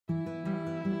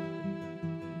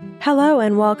Hello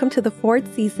and welcome to the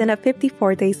fourth season of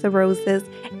 54 Days of Roses,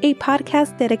 a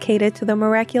podcast dedicated to the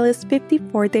miraculous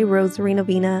 54-day Rosary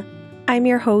Novena. I'm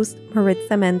your host,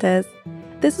 Maritza Mendez.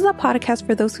 This is a podcast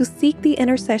for those who seek the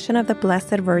intercession of the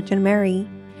Blessed Virgin Mary.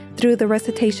 Through the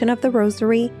recitation of the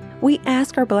Rosary, we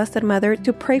ask our Blessed Mother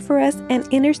to pray for us and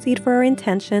intercede for our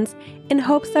intentions in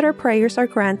hopes that our prayers are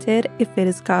granted if it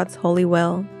is God's holy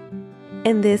will.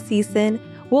 In this season,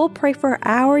 we'll pray for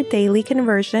our daily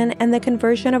conversion and the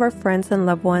conversion of our friends and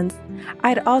loved ones.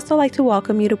 I'd also like to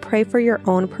welcome you to pray for your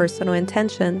own personal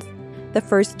intentions. The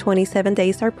first 27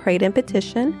 days are prayed in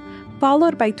petition,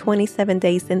 followed by 27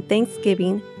 days in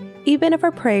thanksgiving, even if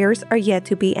our prayers are yet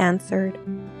to be answered.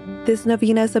 This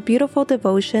novena is a beautiful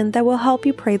devotion that will help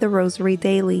you pray the Rosary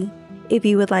daily. If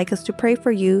you would like us to pray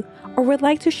for you or would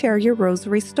like to share your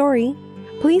Rosary story,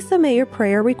 please submit your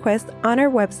prayer request on our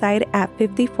website at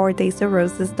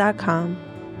 54daysofroses.com.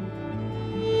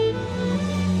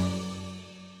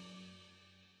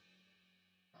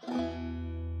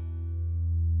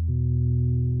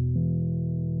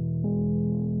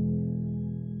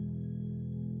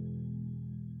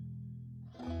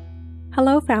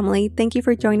 Hello, family. Thank you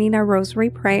for joining our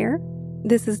Rosary prayer.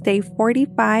 This is day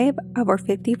 45 of our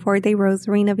 54-day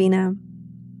Rosary Novena.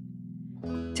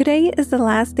 Today is the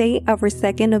last day of our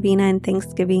second novena in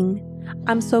Thanksgiving.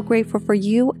 I'm so grateful for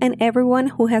you and everyone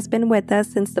who has been with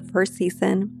us since the first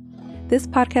season. This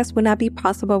podcast would not be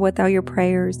possible without your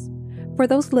prayers. For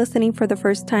those listening for the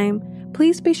first time,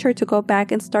 please be sure to go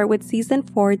back and start with Season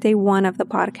 4, Day 1 of the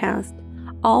podcast.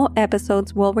 All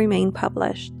episodes will remain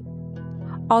published.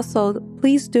 Also,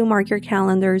 please do mark your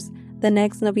calendars. The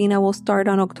next novena will start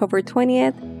on October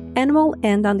 20th and will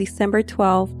end on December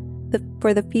 12th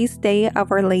for the feast day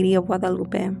of Our Lady of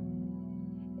Guadalupe.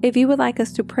 If you would like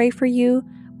us to pray for you,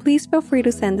 please feel free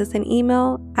to send us an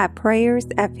email at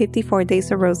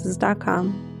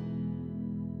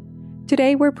prayers@54daysofroses.com.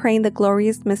 Today we're praying the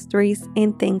glorious mysteries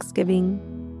in Thanksgiving.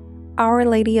 Our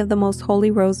Lady of the Most Holy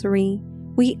Rosary,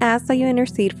 we ask that you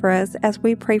intercede for us as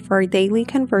we pray for our daily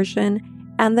conversion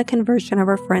and the conversion of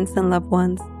our friends and loved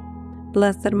ones.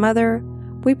 Blessed Mother,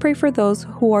 we pray for those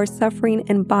who are suffering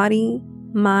in body,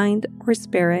 mind, or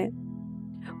spirit.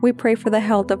 We pray for the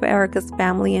health of Erica's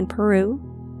family in Peru.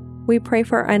 We pray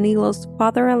for Anilo's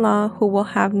father-in-law who will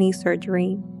have knee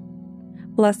surgery.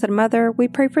 Blessed Mother, we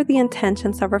pray for the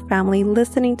intentions of our family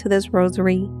listening to this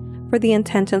rosary, for the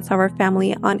intentions of our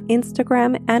family on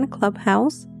Instagram and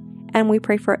Clubhouse, and we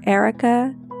pray for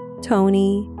Erica,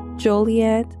 Tony,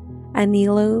 Juliet,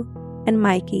 Anilo, and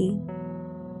Mikey.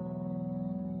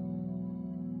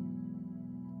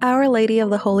 Our Lady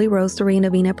of the Holy Rosary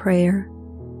Novena Prayer.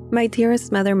 My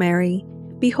dearest Mother Mary,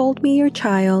 behold me your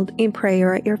child in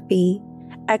prayer at your feet.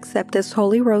 Accept this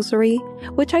Holy Rosary,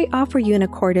 which I offer you in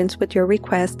accordance with your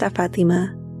request at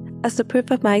Fatima, as a proof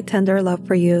of my tender love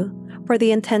for you, for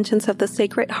the intentions of the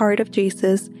Sacred Heart of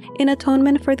Jesus, in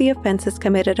atonement for the offenses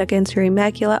committed against your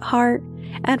Immaculate Heart,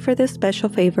 and for this special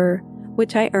favor,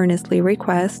 which I earnestly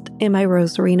request in my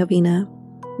Rosary Novena.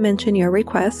 Mention your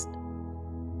request.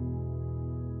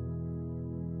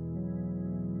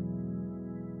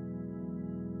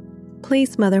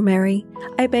 Please, Mother Mary,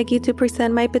 I beg you to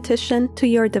present my petition to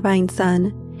your Divine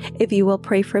Son. If you will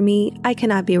pray for me, I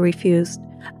cannot be refused.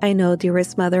 I know,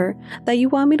 dearest Mother, that you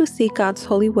want me to seek God's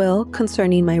holy will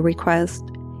concerning my request.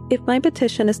 If my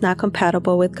petition is not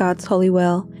compatible with God's holy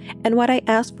will, and what I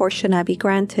ask for should not be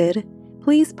granted,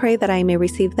 please pray that I may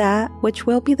receive that which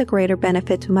will be the greater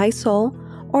benefit to my soul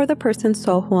or the person's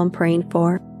soul who I'm praying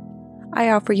for.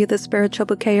 I offer you the spiritual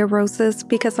bouquet of roses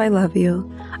because I love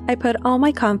you. I put all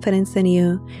my confidence in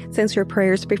you, since your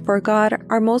prayers before God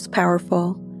are most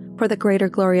powerful. For the greater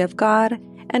glory of God,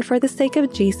 and for the sake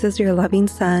of Jesus, your loving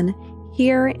Son,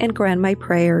 hear and grant my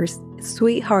prayers.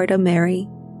 Sweet Heart of Mary,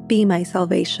 be my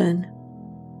salvation.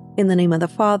 In the name of the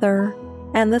Father,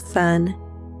 and the Son,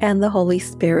 and the Holy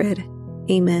Spirit.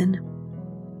 Amen.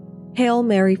 Hail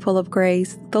Mary, full of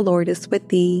grace, the Lord is with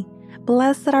thee.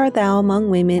 Blessed art thou among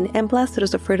women, and blessed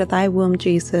is the fruit of thy womb,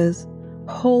 Jesus.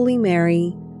 Holy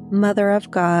Mary, Mother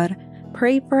of God,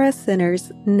 pray for us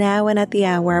sinners, now and at the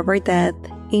hour of our death.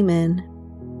 Amen.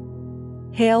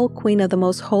 Hail, Queen of the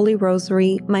Most Holy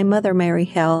Rosary, my Mother Mary,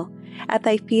 hail. At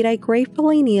thy feet I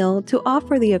gratefully kneel to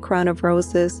offer thee a crown of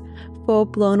roses,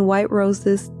 full-blown white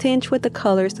roses tinged with the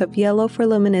colors of yellow for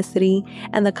luminosity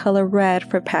and the color red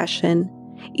for passion,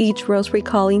 each rose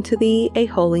recalling to thee a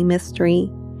holy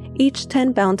mystery, each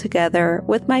 10 bound together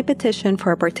with my petition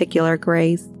for a particular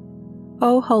grace.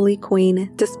 O Holy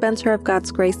Queen, dispenser of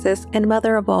God's graces and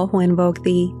mother of all who invoke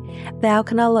thee, thou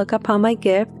canst look upon my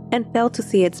gift and fail to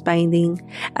see its binding.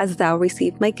 As thou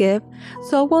received my gift,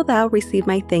 so wilt thou receive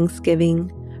my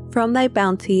thanksgiving. From thy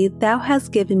bounty thou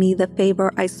hast given me the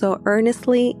favor I so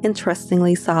earnestly and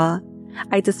trustingly sought.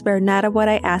 I despair not of what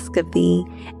I ask of thee,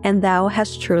 and thou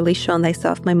hast truly shown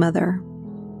thyself my mother.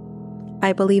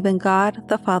 I believe in God,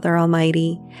 the Father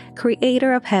Almighty,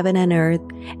 creator of heaven and earth,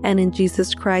 and in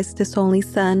Jesus Christ, his only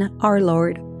Son, our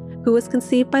Lord, who was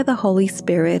conceived by the Holy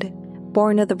Spirit,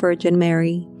 born of the Virgin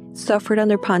Mary, suffered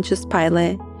under Pontius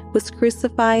Pilate, was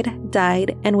crucified,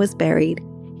 died, and was buried.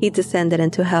 He descended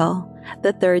into hell.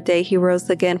 The third day he rose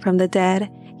again from the dead.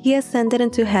 He ascended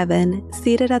into heaven,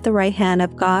 seated at the right hand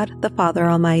of God, the Father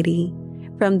Almighty.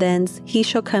 From thence he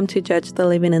shall come to judge the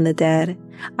living and the dead.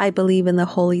 I believe in the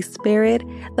Holy Spirit,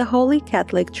 the Holy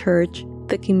Catholic Church,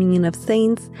 the communion of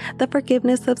saints, the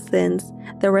forgiveness of sins,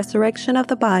 the resurrection of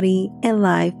the body, and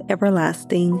life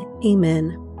everlasting.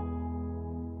 Amen.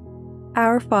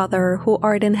 Our Father, who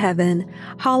art in heaven,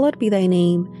 hallowed be thy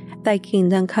name. Thy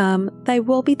kingdom come, thy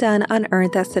will be done on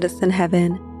earth as it is in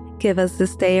heaven. Give us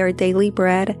this day our daily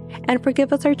bread, and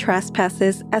forgive us our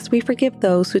trespasses as we forgive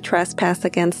those who trespass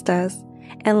against us.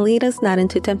 And lead us not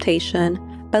into temptation,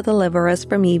 but deliver us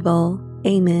from evil.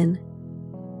 Amen.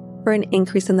 For an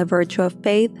increase in the virtue of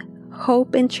faith,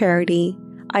 hope, and charity,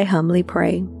 I humbly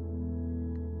pray.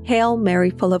 Hail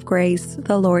Mary, full of grace,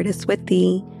 the Lord is with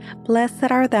thee.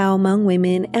 Blessed art thou among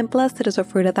women, and blessed is the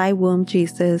fruit of thy womb,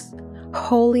 Jesus.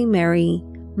 Holy Mary,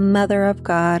 Mother of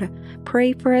God,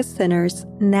 pray for us sinners,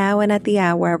 now and at the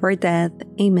hour of our death.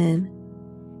 Amen.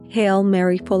 Hail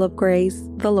Mary, full of grace,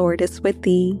 the Lord is with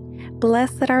thee.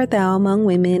 Blessed art thou among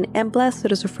women, and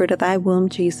blessed is the fruit of thy womb,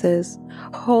 Jesus.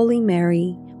 Holy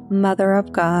Mary, Mother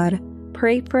of God,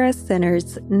 pray for us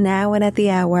sinners, now and at the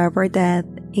hour of our death.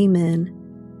 Amen.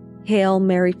 Hail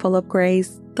Mary, full of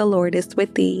grace, the Lord is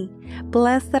with thee.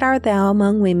 Blessed art thou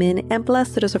among women, and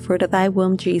blessed is the fruit of thy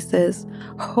womb, Jesus.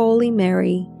 Holy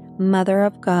Mary, Mother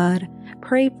of God,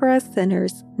 pray for us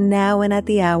sinners, now and at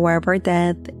the hour of our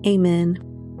death. Amen.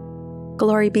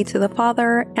 Glory be to the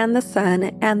Father, and the Son,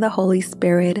 and the Holy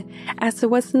Spirit, as it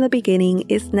was in the beginning,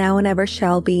 is now, and ever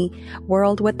shall be,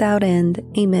 world without end.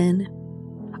 Amen.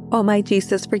 O my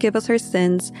Jesus, forgive us our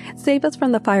sins, save us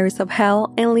from the fires of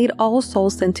hell, and lead all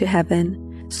souls into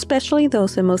heaven, especially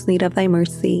those in most need of thy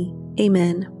mercy.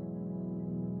 Amen.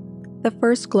 The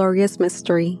first glorious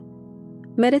mystery.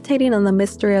 Meditating on the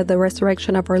mystery of the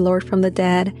resurrection of our Lord from the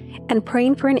dead, and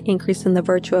praying for an increase in the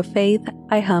virtue of faith,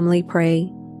 I humbly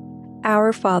pray.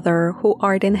 Our Father, who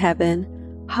art in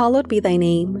heaven, hallowed be thy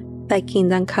name. Thy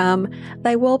kingdom come,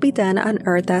 thy will be done on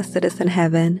earth as it is in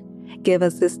heaven. Give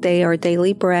us this day our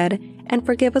daily bread, and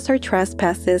forgive us our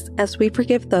trespasses as we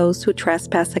forgive those who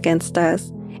trespass against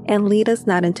us. And lead us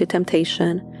not into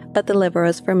temptation, but deliver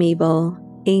us from evil.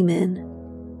 Amen.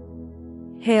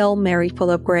 Hail Mary, full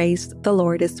of grace, the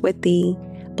Lord is with thee.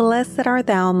 Blessed art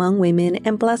thou among women,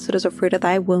 and blessed is the fruit of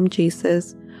thy womb,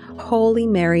 Jesus. Holy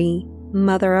Mary,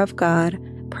 Mother of God,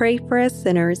 pray for us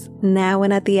sinners, now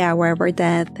and at the hour of our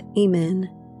death. Amen.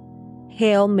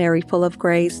 Hail Mary, full of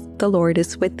grace, the Lord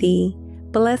is with thee.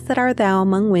 Blessed art thou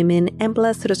among women, and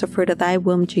blessed is the fruit of thy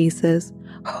womb, Jesus.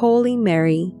 Holy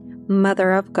Mary,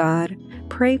 Mother of God,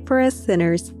 pray for us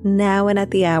sinners, now and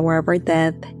at the hour of our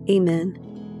death. Amen.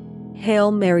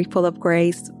 Hail Mary, full of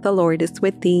grace, the Lord is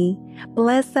with thee.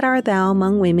 Blessed art thou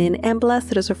among women, and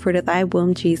blessed is the fruit of thy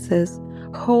womb, Jesus.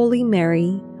 Holy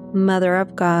Mary, Mother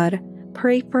of God,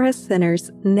 pray for us sinners,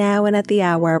 now and at the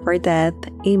hour of our death.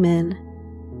 Amen.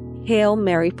 Hail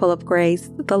Mary, full of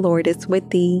grace, the Lord is with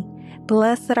thee.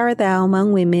 Blessed art thou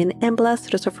among women, and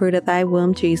blessed is the fruit of thy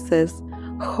womb, Jesus.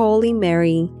 Holy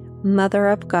Mary, Mother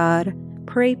of God,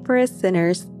 pray for us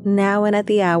sinners, now and at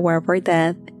the hour of our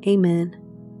death. Amen.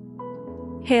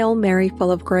 Hail Mary,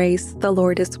 full of grace, the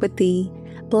Lord is with thee.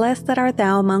 Blessed art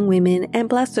thou among women, and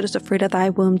blessed is the fruit of thy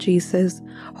womb, Jesus.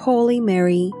 Holy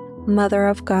Mary, Mother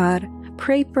of God,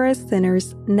 pray for us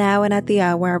sinners, now and at the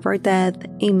hour of our death.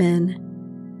 Amen.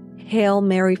 Hail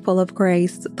Mary, full of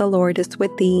grace, the Lord is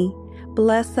with thee.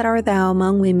 Blessed art thou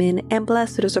among women, and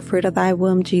blessed is the fruit of thy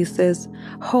womb, Jesus.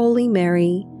 Holy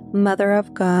Mary, Mother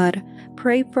of God,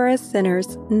 pray for us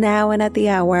sinners, now and at the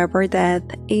hour of our death.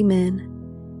 Amen.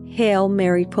 Hail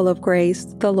Mary, full of grace,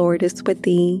 the Lord is with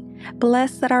thee.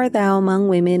 Blessed art thou among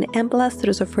women, and blessed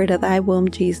is the fruit of thy womb,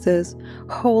 Jesus.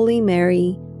 Holy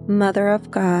Mary, Mother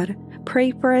of God,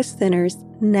 pray for us sinners,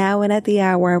 now and at the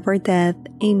hour of our death.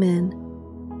 Amen.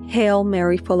 Hail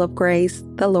Mary, full of grace,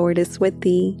 the Lord is with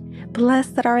thee.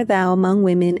 Blessed art thou among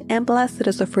women, and blessed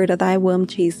is the fruit of thy womb,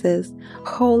 Jesus.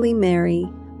 Holy Mary,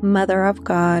 Mother of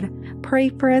God, pray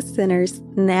for us sinners,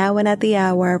 now and at the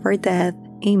hour of our death.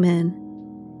 Amen.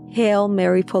 Hail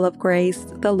Mary, full of grace,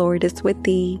 the Lord is with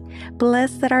thee.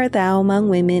 Blessed art thou among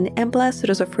women, and blessed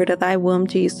is the fruit of thy womb,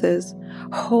 Jesus.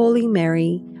 Holy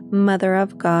Mary, Mother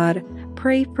of God,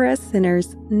 pray for us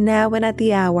sinners, now and at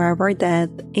the hour of our death.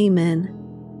 Amen.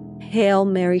 Hail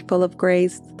Mary, full of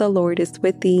grace, the Lord is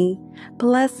with thee.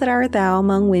 Blessed art thou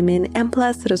among women, and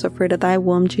blessed is the fruit of thy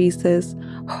womb, Jesus.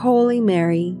 Holy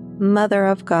Mary, Mother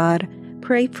of God,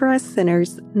 pray for us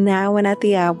sinners, now and at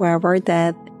the hour of our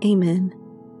death. Amen.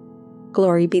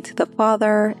 Glory be to the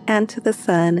Father, and to the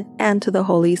Son, and to the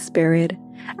Holy Spirit,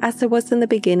 as it was in the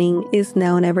beginning, is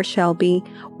now, and ever shall be,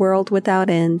 world without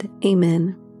end.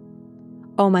 Amen.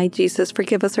 O my Jesus,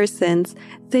 forgive us our sins,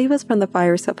 save us from the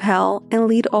fires of hell, and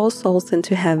lead all souls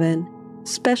into heaven,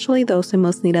 especially those in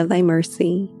most need of thy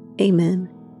mercy. Amen.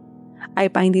 I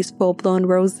bind these full-blown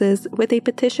roses with a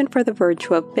petition for the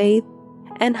virtue of faith,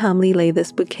 and humbly lay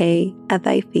this bouquet at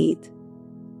thy feet.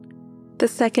 The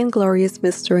second glorious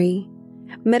mystery.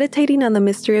 Meditating on the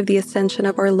mystery of the Ascension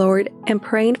of our Lord and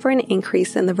praying for an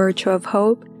increase in the virtue of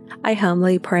hope, I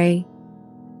humbly pray.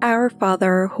 Our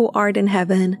Father, who art in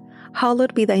heaven,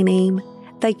 hallowed be thy name.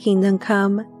 Thy kingdom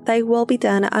come, thy will be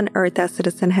done on earth as it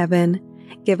is in heaven.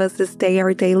 Give us this day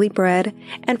our daily bread,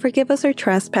 and forgive us our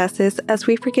trespasses as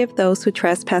we forgive those who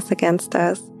trespass against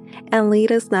us. And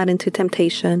lead us not into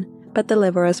temptation, but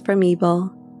deliver us from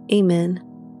evil. Amen.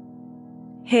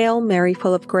 Hail Mary,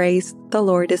 full of grace, the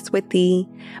Lord is with thee.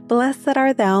 Blessed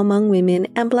art thou among women,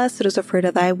 and blessed is the fruit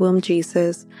of thy womb,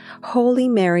 Jesus. Holy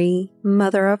Mary,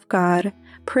 Mother of God,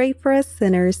 pray for us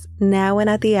sinners, now and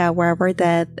at the hour of our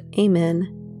death.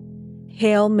 Amen.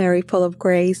 Hail Mary, full of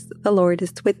grace, the Lord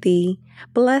is with thee.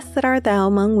 Blessed art thou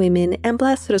among women, and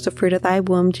blessed is the fruit of thy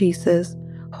womb, Jesus.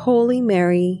 Holy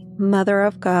Mary, Mother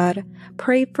of God,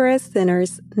 pray for us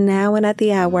sinners, now and at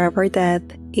the hour of our death.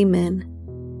 Amen.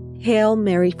 Hail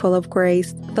Mary, full of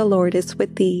grace, the Lord is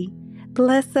with thee.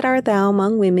 Blessed art thou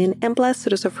among women, and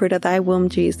blessed is the fruit of thy womb,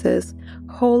 Jesus.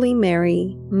 Holy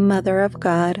Mary, Mother of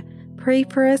God, pray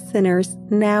for us sinners,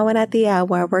 now and at the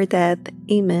hour of our death.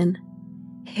 Amen.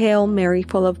 Hail Mary,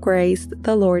 full of grace,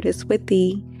 the Lord is with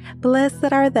thee.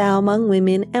 Blessed art thou among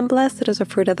women, and blessed is the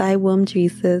fruit of thy womb,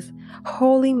 Jesus.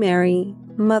 Holy Mary,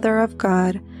 Mother of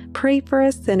God, pray for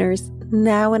us sinners,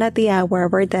 now and at the hour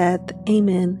of our death.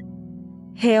 Amen.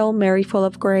 Hail Mary, full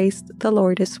of grace, the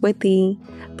Lord is with thee.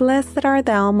 Blessed art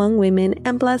thou among women,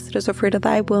 and blessed is the fruit of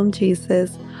thy womb,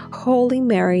 Jesus. Holy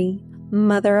Mary,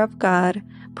 Mother of God,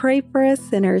 pray for us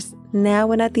sinners,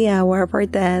 now and at the hour of our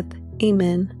death.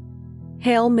 Amen.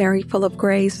 Hail Mary, full of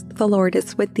grace, the Lord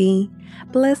is with thee.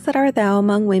 Blessed art thou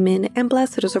among women, and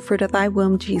blessed is the fruit of thy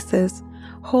womb, Jesus.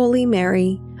 Holy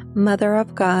Mary, Mother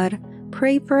of God,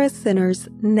 pray for us sinners,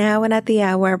 now and at the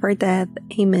hour of our death.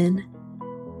 Amen.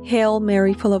 Hail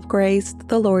Mary, full of grace,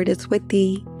 the Lord is with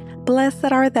thee.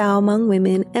 Blessed art thou among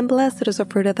women, and blessed is the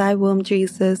fruit of thy womb,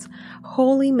 Jesus.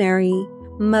 Holy Mary,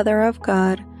 Mother of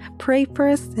God, pray for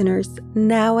us sinners,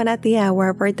 now and at the hour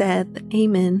of our death.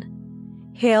 Amen.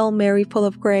 Hail Mary, full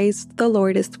of grace, the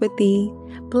Lord is with thee.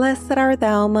 Blessed art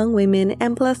thou among women,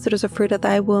 and blessed is the fruit of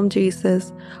thy womb,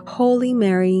 Jesus. Holy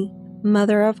Mary,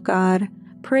 Mother of God,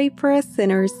 pray for us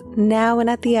sinners, now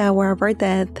and at the hour of our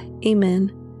death.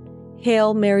 Amen.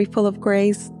 Hail Mary, full of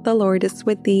grace, the Lord is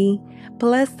with thee.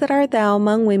 Blessed art thou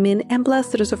among women, and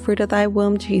blessed is the fruit of thy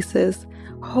womb, Jesus.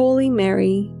 Holy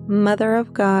Mary, Mother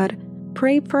of God,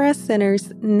 pray for us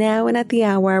sinners, now and at the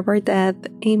hour of our death.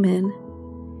 Amen.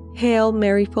 Hail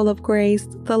Mary, full of grace,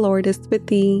 the Lord is with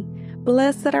thee.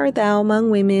 Blessed art thou among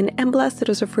women, and blessed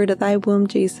is the fruit of thy womb,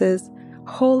 Jesus.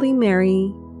 Holy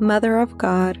Mary, Mother of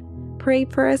God, pray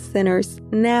for us sinners,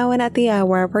 now and at the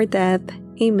hour of our death.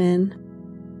 Amen.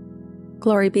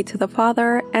 Glory be to the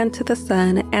Father, and to the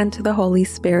Son, and to the Holy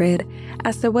Spirit,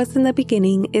 as it was in the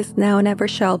beginning, is now, and ever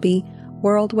shall be,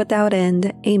 world without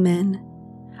end. Amen.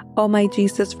 O my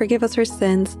Jesus, forgive us our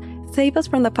sins, save us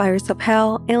from the fires of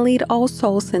hell, and lead all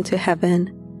souls into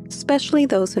heaven, especially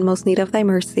those in most need of thy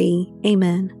mercy.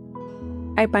 Amen.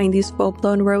 I bind these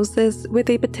full-blown roses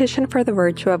with a petition for the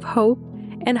virtue of hope,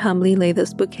 and humbly lay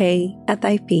this bouquet at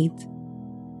thy feet.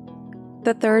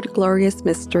 The third glorious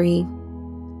mystery.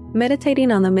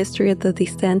 Meditating on the mystery of the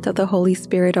descent of the Holy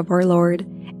Spirit of our Lord,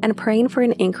 and praying for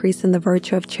an increase in the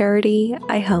virtue of charity,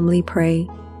 I humbly pray.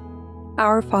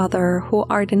 Our Father, who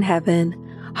art in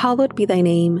heaven, hallowed be thy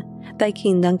name. Thy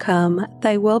kingdom come,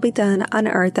 thy will be done on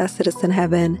earth as it is in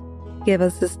heaven. Give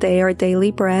us this day our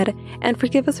daily bread, and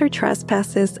forgive us our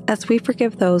trespasses as we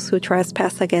forgive those who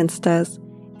trespass against us.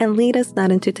 And lead us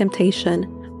not into temptation,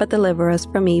 but deliver us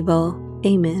from evil.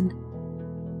 Amen.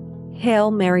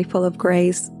 Hail Mary, full of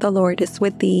grace, the Lord is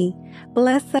with thee.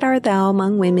 blessed art thou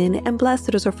among women, and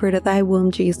blessed is the fruit of thy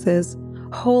womb, Jesus.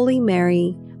 Holy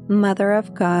Mary, Mother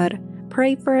of God,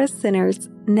 pray for us sinners,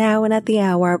 now and at the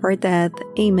hour of our death.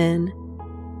 Amen.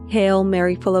 Hail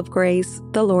Mary, full of grace,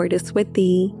 the Lord is with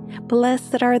thee.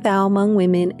 Blessed art thou among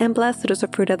women, and blessed is the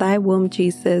fruit of thy womb,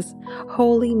 Jesus.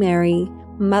 Holy Mary,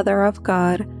 Mother of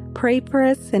God, pray for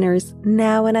us sinners,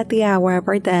 now and at the hour of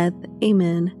our death.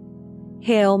 Amen.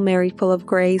 Hail Mary, full of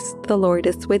grace, the Lord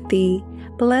is with thee.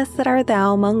 Blessed art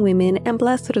thou among women, and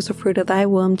blessed is the fruit of thy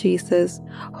womb, Jesus.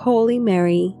 Holy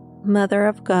Mary, Mother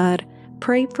of God,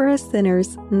 pray for us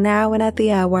sinners, now and at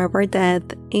the hour of our death.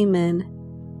 Amen.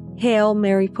 Hail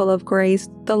Mary, full of grace,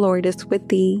 the Lord is with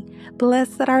thee.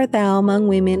 Blessed art thou among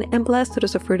women, and blessed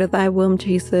is the fruit of thy womb,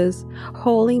 Jesus.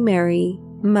 Holy Mary,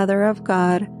 Mother of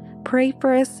God, pray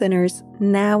for us sinners,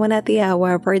 now and at the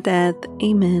hour of our death.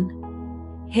 Amen.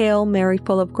 Hail Mary,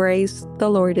 full of grace, the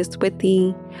Lord is with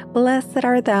thee. Blessed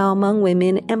art thou among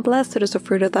women, and blessed is the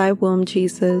fruit of thy womb,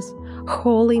 Jesus.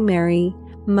 Holy Mary,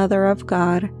 Mother of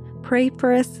God, pray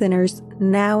for us sinners,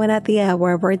 now and at the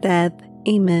hour of our death.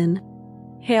 Amen.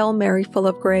 Hail Mary, full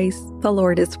of grace, the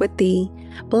Lord is with thee.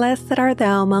 Blessed art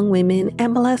thou among women,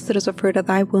 and blessed is the fruit of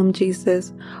thy womb,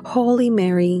 Jesus. Holy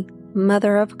Mary,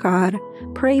 Mother of God,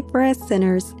 pray for us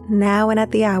sinners, now and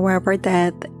at the hour of our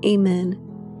death. Amen.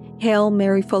 Hail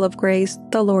Mary, full of grace,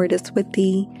 the Lord is with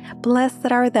thee.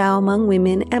 Blessed art thou among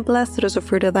women, and blessed is the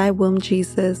fruit of thy womb,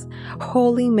 Jesus.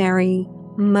 Holy Mary,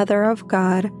 Mother of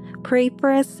God, pray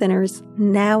for us sinners,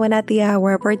 now and at the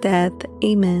hour of our death.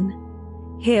 Amen.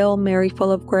 Hail Mary,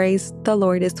 full of grace, the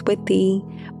Lord is with thee.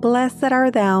 Blessed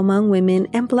art thou among women,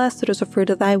 and blessed is the fruit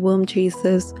of thy womb,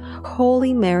 Jesus.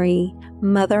 Holy Mary,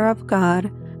 Mother of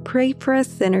God, pray for us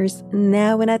sinners,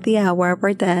 now and at the hour of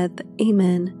our death.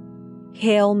 Amen.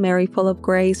 Hail Mary, full of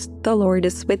grace, the Lord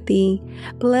is with thee.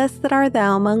 Blessed art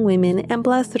thou among women, and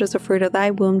blessed is the fruit of thy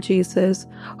womb, Jesus.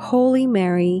 Holy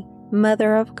Mary,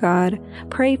 Mother of God,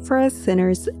 pray for us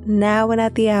sinners, now and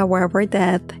at the hour of our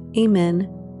death. Amen.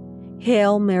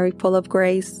 Hail Mary, full of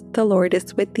grace, the Lord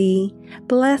is with thee.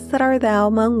 Blessed art thou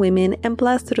among women, and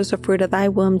blessed is the fruit of thy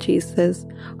womb, Jesus.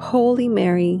 Holy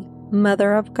Mary,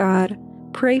 Mother of God,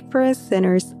 pray for us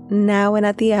sinners, now and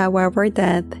at the hour of our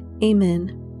death.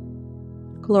 Amen.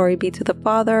 Glory be to the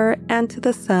Father, and to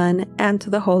the Son, and to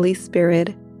the Holy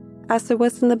Spirit, as it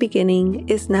was in the beginning,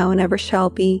 is now, and ever shall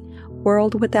be,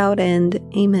 world without end.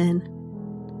 Amen.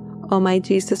 O my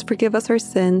Jesus, forgive us our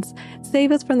sins,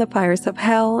 save us from the fires of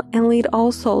hell, and lead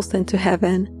all souls into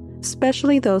heaven,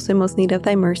 especially those in most need of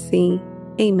thy mercy.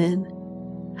 Amen.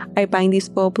 I bind these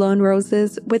full-blown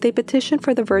roses with a petition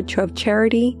for the virtue of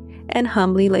charity, and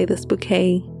humbly lay this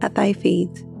bouquet at thy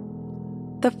feet.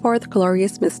 The fourth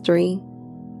glorious mystery.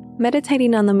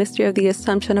 Meditating on the mystery of the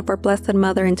Assumption of our Blessed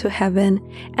Mother into heaven,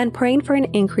 and praying for an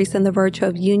increase in the virtue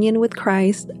of union with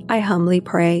Christ, I humbly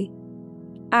pray.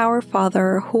 Our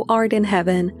Father, who art in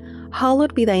heaven,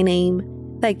 hallowed be thy name.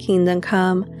 Thy kingdom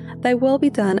come, thy will be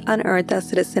done on earth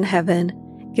as it is in heaven.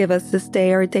 Give us this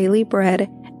day our daily bread,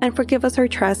 and forgive us our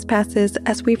trespasses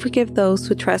as we forgive those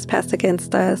who trespass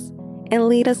against us. And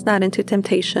lead us not into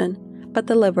temptation, but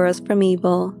deliver us from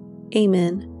evil.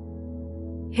 Amen.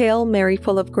 Hail Mary,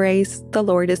 full of grace, the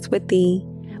Lord is with thee.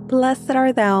 Blessed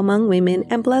art thou among women,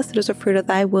 and blessed is the fruit of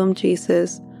thy womb,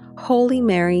 Jesus. Holy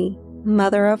Mary,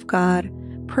 Mother of God,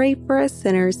 pray for us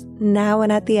sinners, now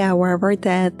and at the hour of our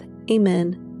death.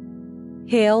 Amen.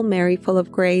 Hail Mary, full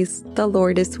of grace, the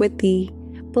Lord is with thee.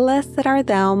 Blessed art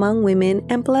thou among women,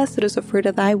 and blessed is the fruit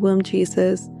of thy womb,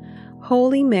 Jesus.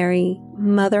 Holy Mary,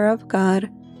 Mother of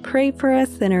God, pray for us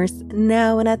sinners,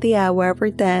 now and at the hour of our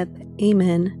death.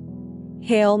 Amen.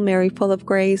 Hail Mary, full of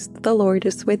grace, the Lord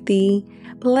is with thee.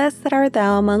 Blessed art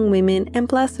thou among women, and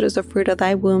blessed is the fruit of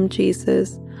thy womb,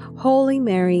 Jesus. Holy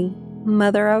Mary,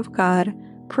 Mother of God,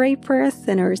 pray for us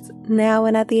sinners, now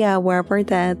and at the hour of our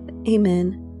death.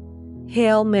 Amen.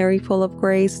 Hail Mary, full of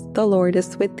grace, the Lord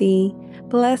is with thee.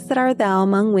 Blessed art thou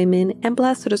among women, and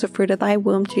blessed is the fruit of thy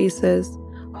womb, Jesus.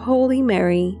 Holy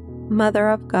Mary, Mother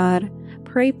of God,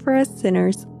 pray for us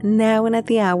sinners, now and at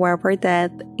the hour of our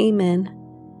death. Amen.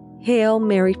 Hail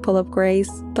Mary, full of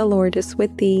grace, the Lord is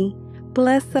with thee.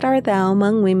 Blessed art thou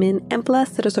among women, and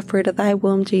blessed is the fruit of thy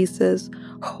womb, Jesus.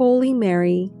 Holy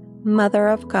Mary, Mother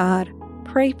of God,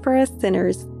 pray for us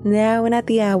sinners, now and at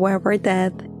the hour of our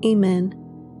death. Amen.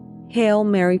 Hail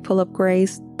Mary, full of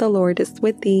grace, the Lord is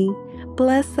with thee.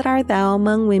 Blessed art thou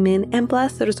among women, and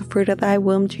blessed is the fruit of thy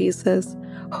womb, Jesus.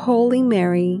 Holy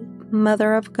Mary,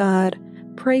 Mother of God,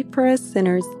 pray for us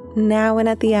sinners, now and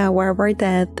at the hour of our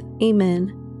death.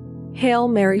 Amen. Hail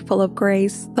Mary, full of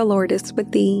grace, the Lord is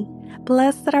with thee.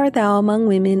 blessed art thou among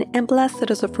women, and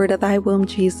blessed is the fruit of thy womb,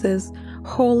 Jesus.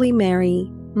 Holy Mary,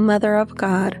 Mother of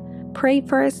God, pray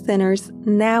for us sinners,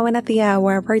 now and at the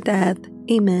hour of our death.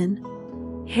 Amen.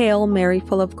 Hail Mary,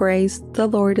 full of grace, the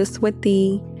Lord is with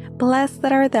thee. Blessed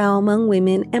art thou among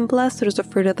women, and blessed is the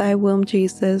fruit of thy womb,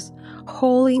 Jesus.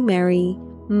 Holy Mary,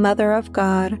 Mother of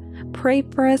God, pray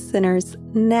for us sinners,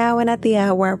 now and at the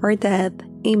hour of our death.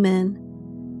 Amen.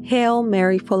 Hail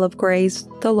Mary, full of grace,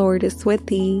 the Lord is with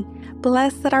thee.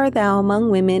 Blessed art thou among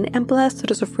women, and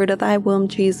blessed is the fruit of thy womb,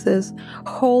 Jesus.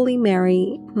 Holy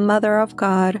Mary, Mother of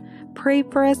God, pray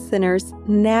for us sinners,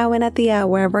 now and at the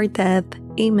hour of our death.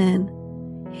 Amen.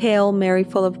 Hail Mary,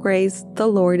 full of grace, the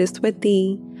Lord is with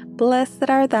thee. Blessed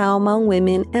art thou among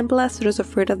women, and blessed is the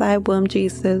fruit of thy womb,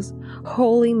 Jesus.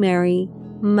 Holy Mary,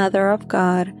 Mother of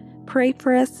God, pray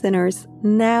for us sinners,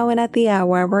 now and at the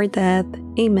hour of our death.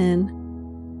 Amen.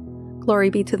 Glory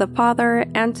be to the Father,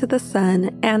 and to the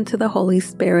Son, and to the Holy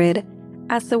Spirit,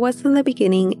 as it was in the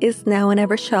beginning, is now, and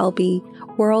ever shall be,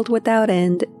 world without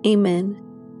end. Amen.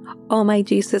 O my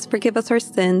Jesus, forgive us our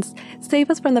sins, save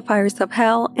us from the fires of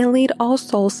hell, and lead all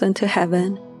souls into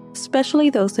heaven, especially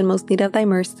those in most need of thy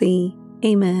mercy.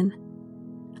 Amen.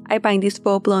 I bind these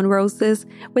full-blown roses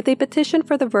with a petition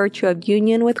for the virtue of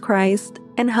union with Christ,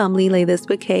 and humbly lay this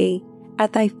bouquet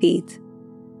at thy feet.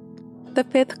 The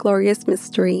fifth glorious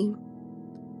mystery.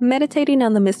 Meditating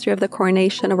on the mystery of the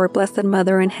coronation of our Blessed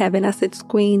Mother in heaven as its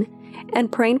Queen,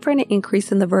 and praying for an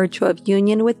increase in the virtue of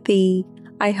union with thee,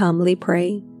 I humbly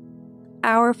pray.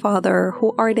 Our Father,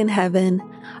 who art in heaven,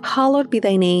 hallowed be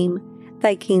thy name.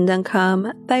 Thy kingdom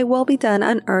come, thy will be done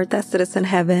on earth as it is in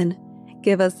heaven.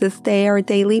 Give us this day our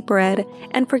daily bread,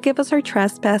 and forgive us our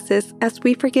trespasses as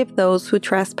we forgive those who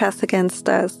trespass against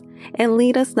us. And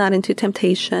lead us not into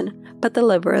temptation, but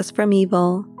deliver us from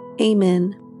evil.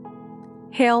 Amen.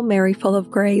 Hail Mary, full of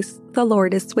grace, the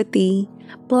Lord is with thee.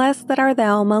 Blessed art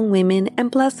thou among women,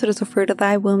 and blessed is the fruit of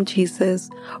thy womb, Jesus.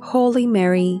 Holy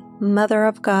Mary, Mother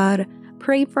of God,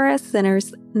 pray for us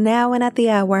sinners, now and at the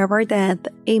hour of our death.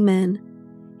 Amen.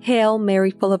 Hail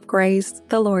Mary, full of grace,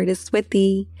 the Lord is with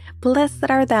thee. Blessed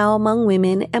art thou among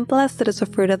women, and blessed is the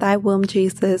fruit of thy womb,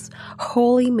 Jesus.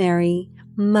 Holy Mary,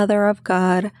 Mother of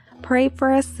God, pray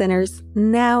for us sinners,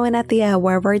 now and at the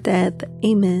hour of our death.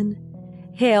 Amen.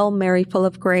 Hail Mary, full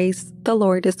of grace, the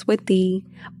Lord is with thee.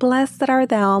 Blessed art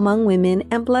thou among women,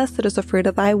 and blessed is the fruit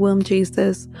of thy womb,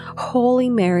 Jesus. Holy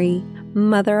Mary,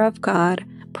 Mother of God,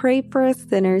 pray for us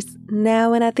sinners,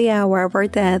 now and at the hour of our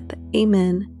death.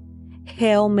 Amen.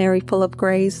 Hail Mary, full of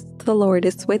grace, the Lord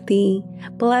is with thee.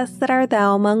 Blessed art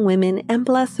thou among women, and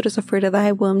blessed is the fruit of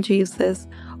thy womb, Jesus.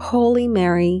 Holy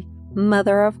Mary,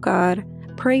 Mother of God,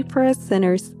 pray for us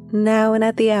sinners, now and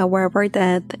at the hour of our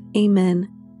death. Amen.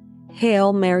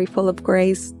 Hail Mary, full of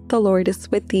grace, the Lord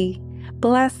is with thee.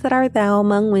 Blessed art thou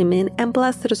among women, and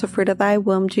blessed is the fruit of thy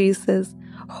womb, Jesus.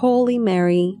 Holy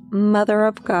Mary, Mother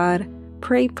of God,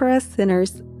 pray for us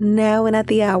sinners, now and at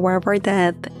the hour of our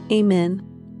death. Amen.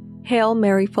 Hail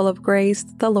Mary, full of grace,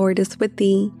 the Lord is with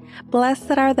thee.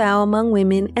 Blessed art thou among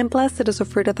women, and blessed is the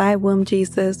fruit of thy womb,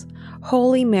 Jesus.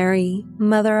 Holy Mary,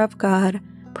 Mother of God,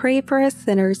 pray for us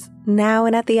sinners, now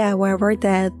and at the hour of our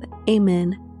death.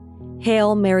 Amen.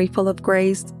 Hail Mary, full of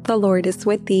grace, the Lord is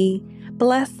with thee.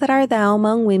 Blessed art thou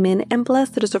among women, and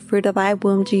blessed is the fruit of thy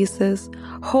womb, Jesus.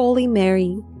 Holy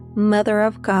Mary, Mother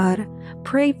of God,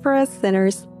 pray for us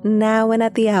sinners, now and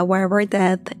at the hour of our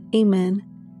death. Amen.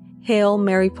 Hail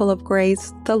Mary, full of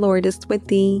grace, the Lord is with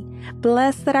thee.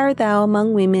 Blessed art thou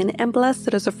among women, and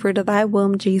blessed is the fruit of thy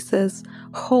womb, Jesus.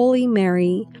 Holy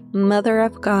Mary, Mother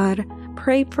of God,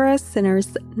 pray for us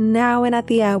sinners, now and at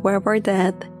the hour of our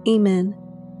death. Amen.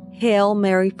 Hail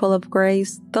Mary, full of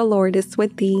grace, the Lord is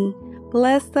with thee.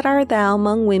 Blessed art thou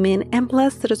among women, and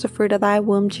blessed is the fruit of thy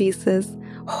womb, Jesus.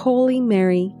 Holy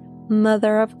Mary,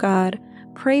 Mother of God,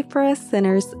 pray for us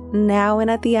sinners, now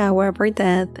and at the hour of our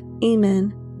death.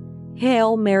 Amen.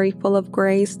 Hail Mary, full of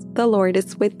grace, the Lord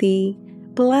is with thee.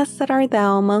 Blessed art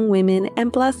thou among women,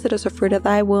 and blessed is the fruit of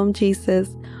thy womb,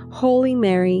 Jesus. Holy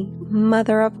Mary,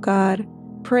 Mother of God,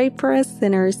 pray for us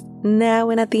sinners,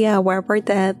 now and at the hour of our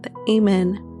death.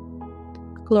 Amen.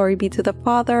 Glory be to the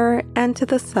Father, and to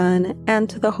the Son, and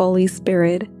to the Holy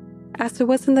Spirit, as it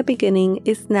was in the beginning,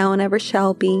 is now, and ever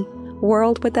shall be,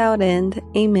 world without end.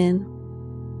 Amen.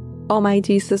 O my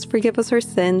Jesus, forgive us our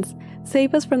sins,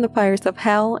 save us from the fires of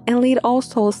hell, and lead all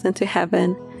souls into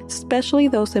heaven, especially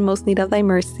those in most need of thy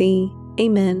mercy.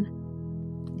 Amen.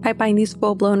 I bind these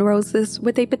full-blown roses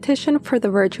with a petition for the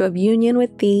virtue of union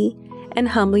with thee, and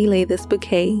humbly lay this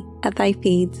bouquet at thy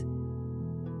feet.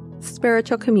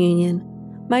 Spiritual Communion.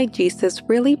 My Jesus,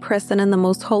 really present in the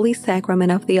most holy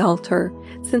sacrament of the altar,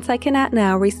 since I cannot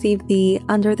now receive thee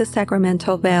under the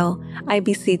sacramental veil, I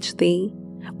beseech thee,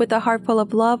 with a heart full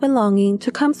of love and longing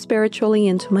to come spiritually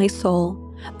into my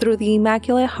soul, through the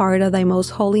Immaculate Heart of thy most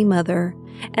holy Mother,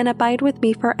 and abide with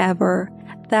me forever,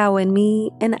 thou in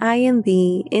me, and I in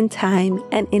thee, in time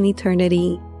and in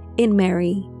eternity. In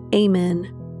Mary.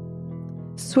 Amen.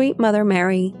 Sweet Mother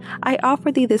Mary, I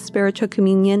offer thee this spiritual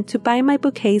communion to bind my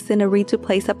bouquets in a wreath to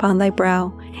place upon thy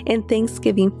brow, in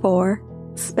thanksgiving for,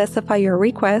 specify your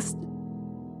request,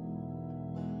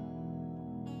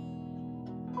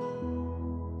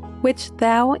 which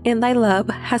thou in thy love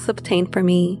hast obtained for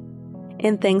me.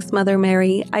 In thanks, Mother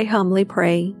Mary, I humbly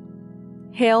pray.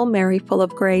 Hail Mary, full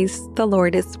of grace, the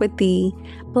Lord is with thee.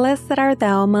 Blessed art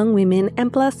thou among women,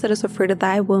 and blessed is the fruit of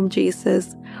thy womb,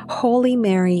 Jesus. Holy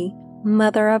Mary,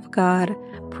 Mother of God,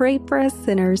 pray for us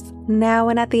sinners, now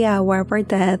and at the hour of our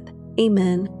death.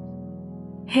 Amen.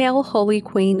 Hail, Holy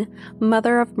Queen,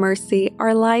 Mother of Mercy,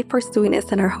 our life, our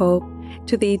sweetness, and our hope.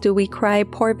 To thee do we cry,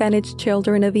 poor banished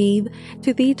children of Eve.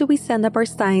 To thee do we send up our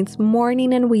sighs,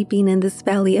 mourning and weeping in this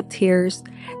valley of tears.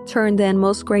 Turn then,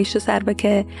 most gracious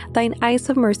Advocate, thine eyes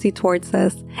of mercy towards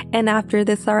us, and after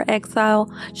this our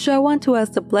exile, show unto us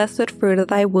the blessed fruit of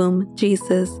thy womb,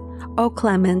 Jesus. O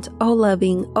clement, O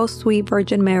loving, O sweet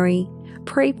Virgin Mary,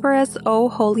 pray for us, O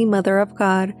Holy Mother of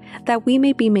God, that we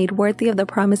may be made worthy of the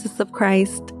promises of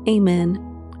Christ. Amen.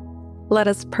 Let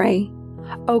us pray.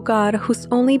 O God, whose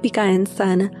only begotten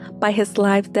Son, by his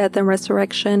life, death, and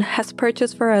resurrection, has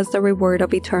purchased for us the reward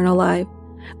of eternal life,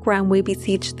 grant, we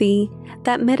beseech thee,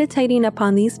 that meditating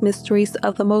upon these mysteries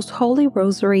of the most holy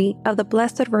rosary of the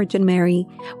Blessed Virgin Mary,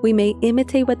 we may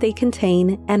imitate what they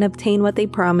contain and obtain what they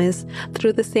promise,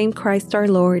 through the same Christ our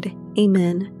Lord.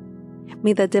 Amen.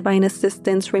 May the divine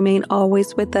assistance remain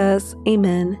always with us.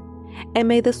 Amen. And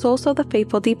may the souls of the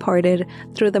faithful departed,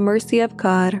 through the mercy of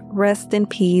God, rest in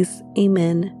peace.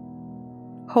 Amen.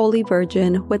 Holy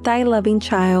Virgin, with thy loving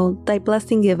child, thy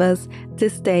blessing give us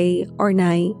this day or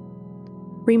night.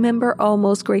 Remember, O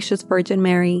most gracious Virgin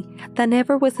Mary, that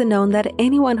never was it known that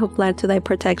anyone who fled to thy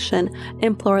protection,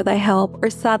 implored thy help, or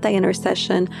sought thy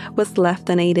intercession was left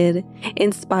unaided.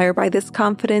 Inspired by this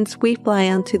confidence, we fly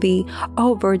unto thee,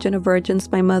 O Virgin of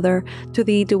Virgins, my Mother. To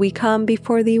thee do we come,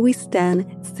 before thee we stand,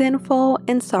 sinful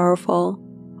and sorrowful.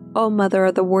 O Mother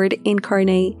of the Word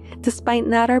incarnate, despite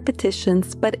not our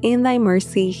petitions, but in thy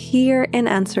mercy hear and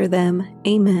answer them.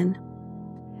 Amen.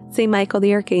 Saint Michael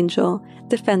the Archangel,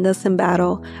 defend us in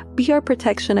battle. Be our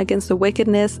protection against the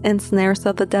wickedness and snares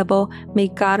of the devil. May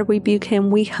God rebuke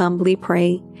him, we humbly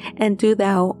pray. And do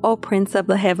thou, O Prince of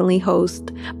the heavenly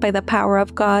host, by the power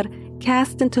of God,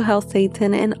 cast into hell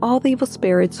Satan and all the evil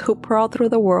spirits who prowl through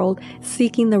the world,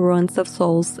 seeking the ruins of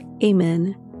souls.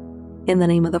 Amen. In the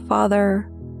name of the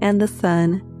Father, and the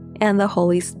Son, and the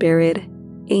Holy Spirit.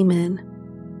 Amen.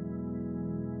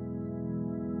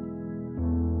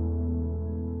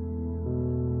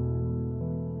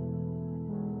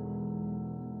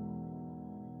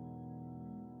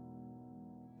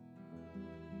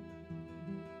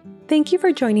 Thank you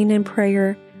for joining in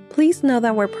prayer. Please know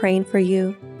that we're praying for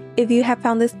you. If you have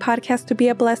found this podcast to be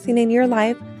a blessing in your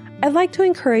life, I'd like to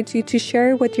encourage you to share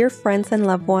it with your friends and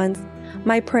loved ones.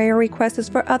 My prayer request is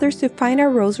for others to find our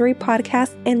Rosary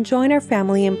podcast and join our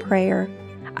family in prayer.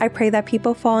 I pray that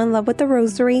people fall in love with the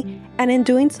Rosary, and in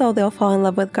doing so, they'll fall in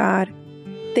love with God.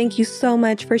 Thank you so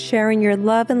much for sharing your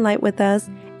love and light with us,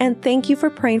 and thank you for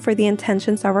praying for the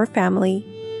intentions of our family.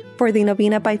 For the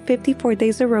Novena by 54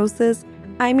 Days of Roses,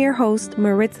 I'm your host,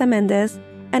 Maritza Mendez,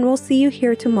 and we'll see you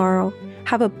here tomorrow.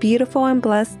 Have a beautiful and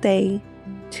blessed day.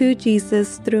 To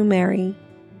Jesus through Mary.